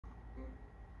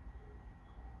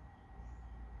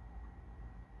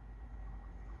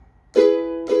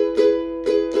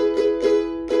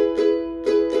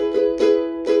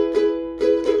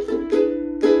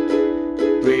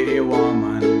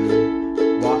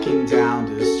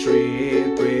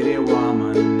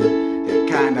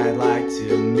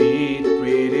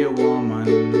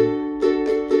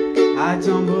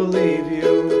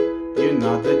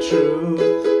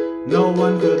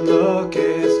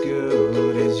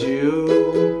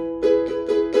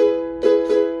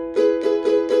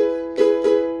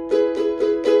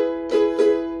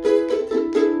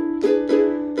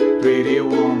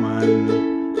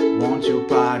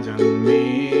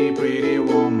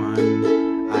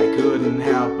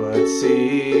help but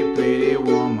see, pretty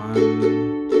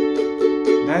woman,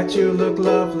 that you look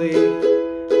lovely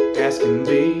as can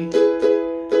be.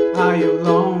 Are you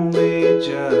lonely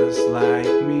just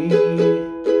like me?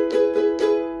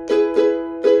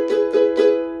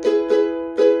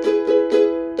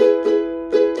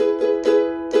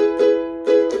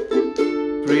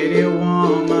 Pretty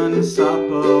woman, stop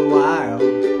a while.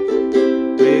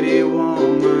 Pretty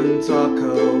woman, talk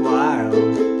a while.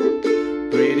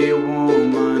 Pretty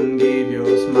woman, give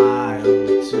your smile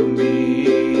to me.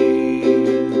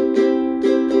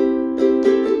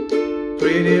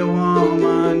 Pretty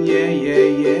woman, yeah, yeah,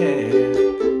 yeah.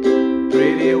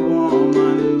 Pretty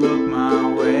woman, look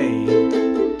my way.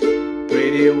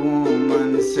 Pretty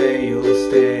woman, say you'll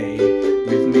stay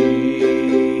with me.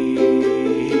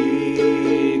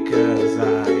 'Cause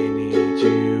I need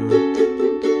you,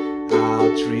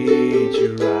 I'll treat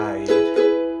you right.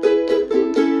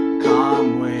 Come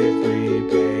with me,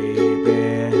 baby,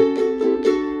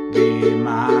 be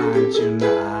mine tonight.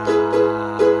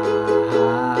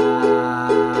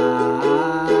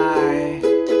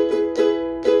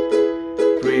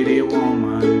 Pretty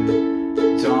woman,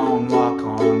 don't walk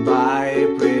on by.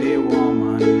 Pretty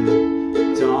woman,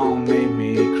 don't make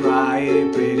me cry.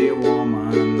 Pretty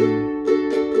woman,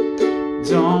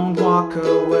 don't walk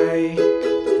away.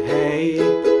 Hey,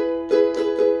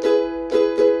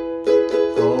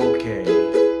 okay,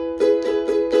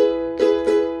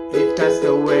 if that's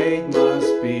the way it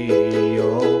must be,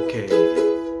 okay.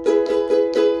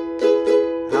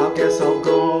 I guess I'll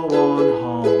go on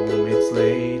home, it's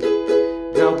late.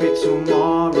 There'll be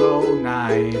tomorrow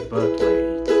night, but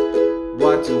wait,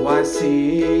 what do I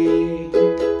see?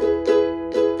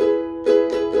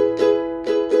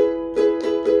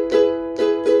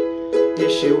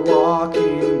 Is she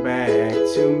walking back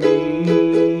to me?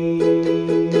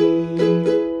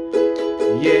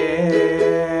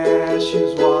 Yeah,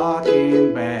 she's walking